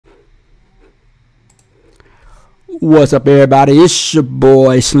What's up, everybody? It's your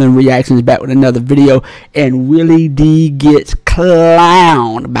boy Slim Reactions back with another video, and Willie D gets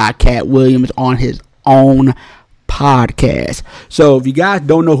clowned by Katt Williams on his own podcast. So if you guys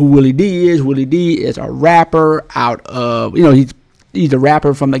don't know who Willie D is a rapper out of, he's a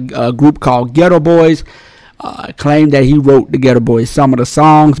rapper from the group called Ghetto Boys. Claimed that he wrote the Ghetto Boys some of the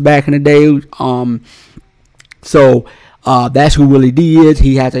songs back in the day. That's who Willie D is.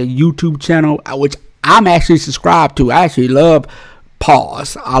 He has a YouTube channel, which I'm actually subscribed to. I actually love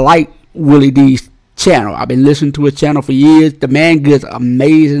Pause. I like Willie D's channel. I've been listening to his channel for years. The man gives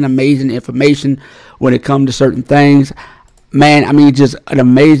amazing information when it comes to certain things. Man, I mean, just an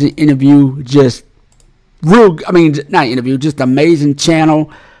amazing interview. Just amazing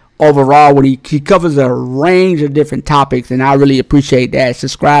channel overall. When he covers a range of different topics, and I really appreciate that.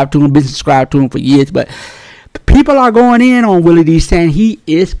 Subscribe to him. Been subscribed to him for years, but people are going in on Willie D saying he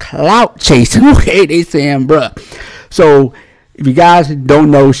is clout chasing. Okay, they saying, bruh. So if you guys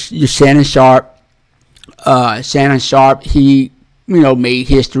don't know, Shannon Sharpe. He made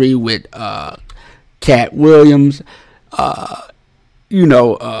history with Katt Williams. He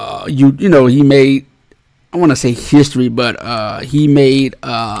made, I want to say history, but he went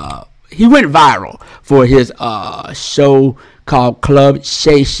viral for his show called Club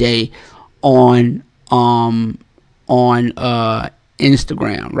Shay Shay on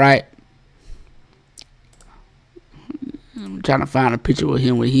Instagram, right? I'm trying to find a picture with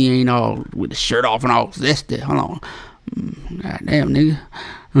him where he ain't all with the shirt off and all zesty. Hold on. God damn, nigga.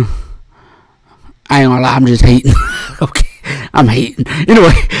 I ain't gonna lie, I'm just hating. Okay, I'm hating.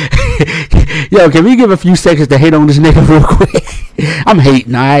 Anyway, yo, can we give a few seconds to hate on this nigga real quick? I'm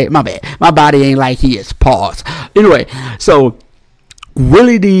hating, alright? My bad. My body ain't like his. Pause. Anyway, so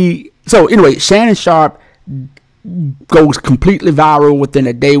Willie D. So anyway, Shannon Sharpe goes completely viral within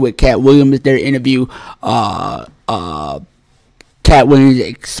a day with Katt Williams. Their interview, Katt Williams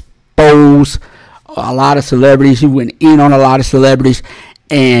exposed a lot of celebrities. He went in on a lot of celebrities,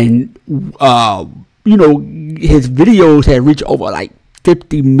 and his videos had reached over like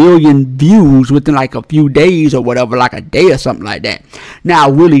 50 million views within like a few days or whatever, like a day or something like that. Now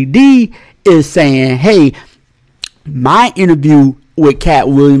Willie D is saying, hey, my interview with Katt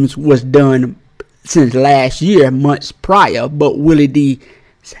Williams was done since last year, months prior, but Willie D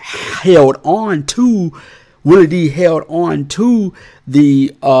held on to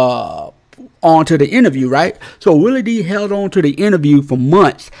the onto the interview, right? So Willie D held on to the interview for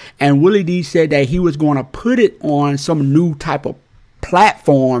months, and Willie D said that he was going to put it on some new type of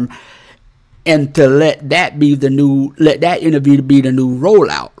platform, and to let that interview be the new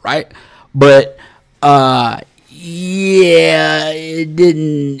rollout, right? But yeah, it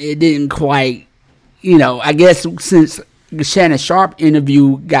didn't quite, I guess since the Shannon Sharpe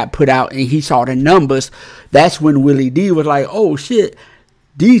interview got put out and he saw the numbers, that's when Willie D was like, oh shit,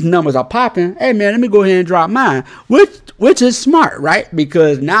 these numbers are popping. Hey man, let me go ahead and drop mine, which is smart, right?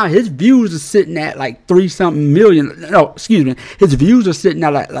 Because now his views are sitting at like 3-something million. No, excuse me, his views are sitting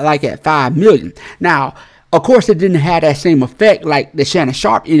at like at 5 million. Now, of course, it didn't have that same effect like the Shannon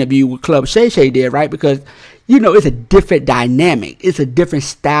Sharpe interview with Club Shay Shay did, right? Because it's a different dynamic. It's a different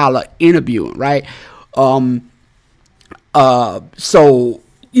style of interviewing, right? It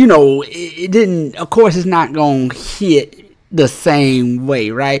didn't, of course, it's not going to hit the same way,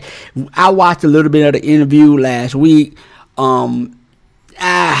 right? I watched a little bit of the interview last week. I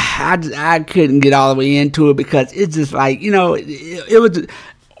couldn't get all the way into it because it's just like, it was,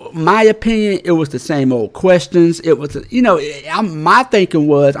 my opinion, it was the same old questions. It was, my thinking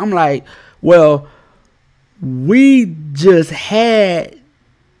was, I'm like, well, we just had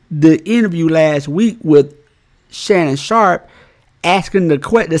the interview last week with Shannon Sharpe asking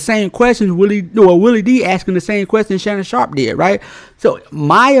the same questions Willie D asking the same questions Shannon Sharpe did, right? So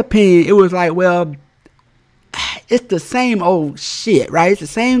my opinion, it was like, well, it's the same old shit, right? It's the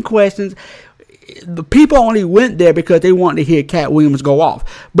same questions. The people only went there because they wanted to hear Katt Williams go off.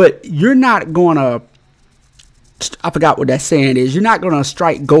 But you're not gonna, I forgot what that saying is. You're not gonna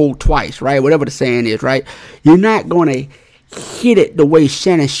strike gold twice, right? Whatever the saying is, right? You're not gonna hit it the way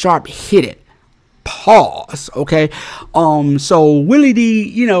Shannon Sharpe hit it. Pause. Okay. So Willie D,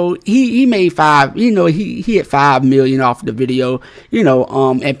 he made he hit 5 million off the video, and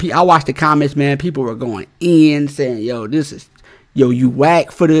I watched the comments, man. People were going in saying, yo, you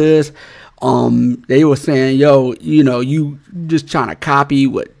whack for this. They were saying, yo, you just trying to copy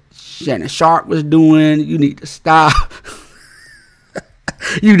what Shannon Sharpe was doing. You need to stop.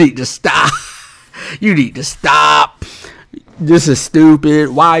 You need to stop. You need to stop. This is stupid.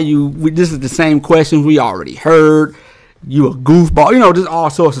 Why this is the same question we already heard. You a goofball. You know, just all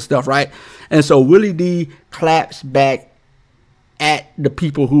sorts of stuff, right? And so Willie D claps back at the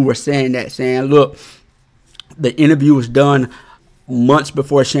people who were saying that, saying, look, the interview was done months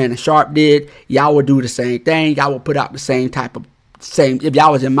before Shannon Sharpe did. Y'all would do the same thing. Y'all would put out the same. If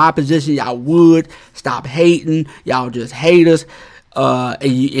y'all was in my position, y'all would stop hating. Y'all just haters.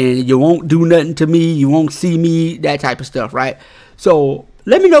 And you won't do nothing to me. You won't see me. That type of stuff, right? So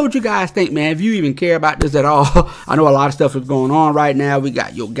let me know what you guys think, man. If you even care about this at all. I know a lot of stuff is going on right now. We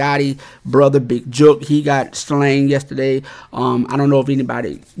got Yo Gotti, brother, Big Jook. He got slain yesterday. I don't know if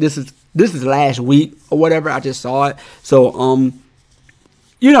anybody. This is last week or whatever. I just saw it. So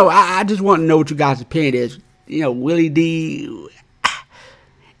you know, I just want to know what you guys' opinion is. You know, Willie D.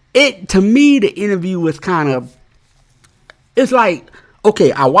 To me, the interview was kind of. It's like,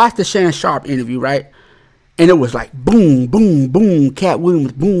 okay, I watched the Shannon Sharpe interview, right? And it was like boom, boom, boom, Katt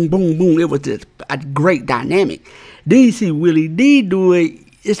Williams, boom, boom, boom. It was just a great dynamic. Then you see Willie D do it.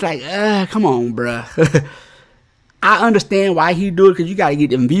 It's like, come on, bruh. I understand why he do it, because you got to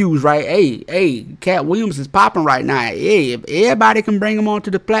get them views, right? Hey, Katt Williams is popping right now. Hey, if everybody can bring him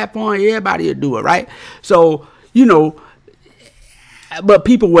onto the platform, everybody will do it, right? So, you know, but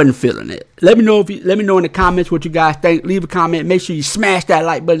people wasn't feeling it. Let me know in the comments what you guys think. Leave a comment. Make sure you smash that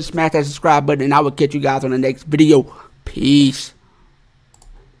like button, smash that subscribe button, and I will catch you guys on the next video. Peace.